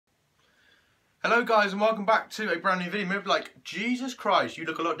Hello guys and welcome back to a brand new video. Maybe like, Jesus Christ, you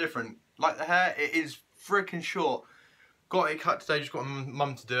look a lot different. Like the hair, it is freaking short. Got it cut today, just got my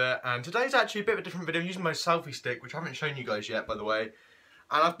mum to do it. And today's actually a bit of a different video. I'm using my selfie stick, which I haven't shown you guys yet, by the way.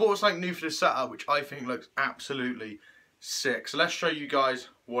 And I've bought something new for this setup, which I think looks absolutely sick. So let's show you guys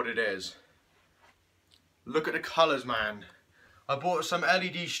what it is. Look at the colours, man. I bought some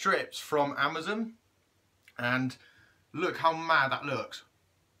LED strips from Amazon. And look how mad that looks.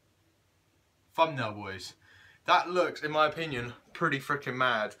 Thumbnail boys. That looks, in my opinion, pretty freaking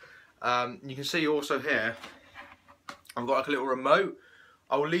mad. You can see also here, I've got like a little remote.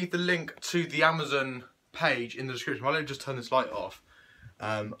 I will leave the link to the Amazon page in the description. I'll just turn this light off.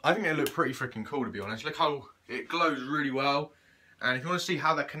 I think they look pretty freaking cool, to be honest. Look how it glows really well. And if you want to see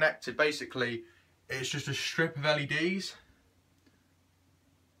how they're connected, basically, it's just a strip of LEDs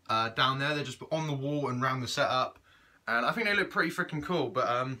down there. They're just on the wall and around the setup. And I think they look pretty freaking cool.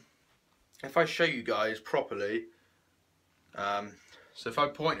 But if I show you guys properly, so if I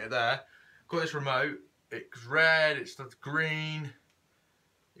point it there, got this remote, it's red, it's green,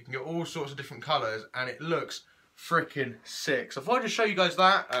 you can get all sorts of different colours and it looks freaking sick. So if I just show you guys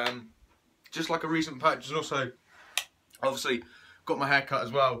that, just like a recent purchase, and also obviously got my hair cut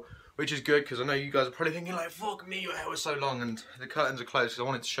as well, which is good because I know you guys are probably thinking like, fuck me, your hair was so long, and the curtains are closed, so I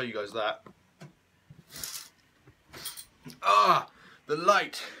wanted to show you guys that. The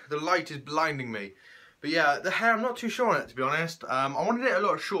light is blinding me. But yeah, the hair, I'm not too sure on it, to be honest. I wanted it a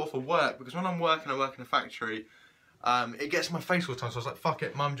lot shorter for work, because when I work in a factory, it gets in my face all the time, so I was like, fuck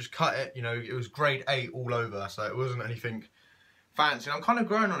it, mum, just cut it. You know, it was grade 8 all over, so it wasn't anything fancy. And I'm kind of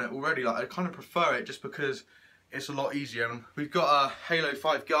growing on it already, like, I kind of prefer it just because it's a lot easier. And we've got Halo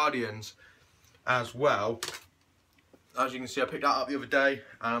 5 Guardians as well. As you can see, I picked that up the other day.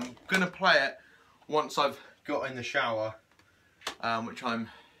 I'm going to play it once I've got in the shower. Which I'm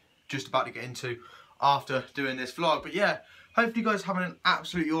just about to get into after doing this vlog. But yeah, hopefully you guys are having an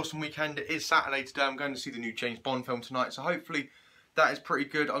absolutely awesome weekend. It is Saturday today. I'm going to see the new James Bond film tonight, so hopefully that is pretty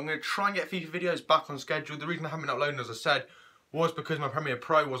good. I'm going to try and get FIFA videos back on schedule. The reason I haven't been uploading, as I said, was because my Premiere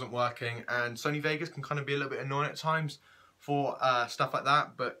Pro wasn't working, and Sony Vegas can kind of be a little bit annoying at times for stuff like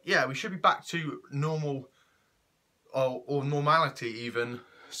that. But yeah, we should be back to normal or normality even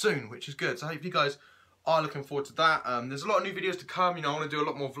soon, which is good. So I hope you guys are looking forward to that. There's a lot of new videos to come. You know, I want to do a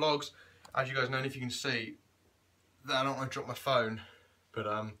lot more vlogs, as you guys know. And if you can see that I don't want to drop my phone, but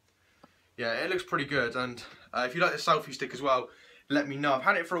yeah, it looks pretty good. And if you like the selfie stick as well, let me know. I've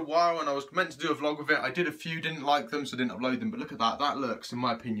had it for a while and I was meant to do a vlog with it. I did a few, didn't like them, so didn't upload them. But look at that. That looks, in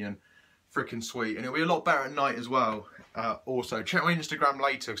my opinion, freaking sweet. And it'll be a lot better at night as well. Also, check my Instagram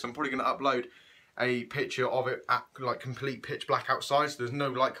later, because I'm probably going to upload a picture of it at like complete pitch black outside, so there's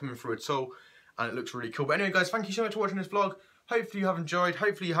no light coming through at all. And it looks really cool. But anyway guys, thank you so much for watching this vlog. Hopefully you have enjoyed.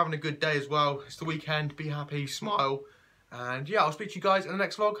 Hopefully you're having a good day as well. It's the weekend. Be happy, smile. And yeah, I'll speak to you guys in the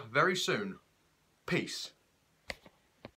next vlog very soon. Peace.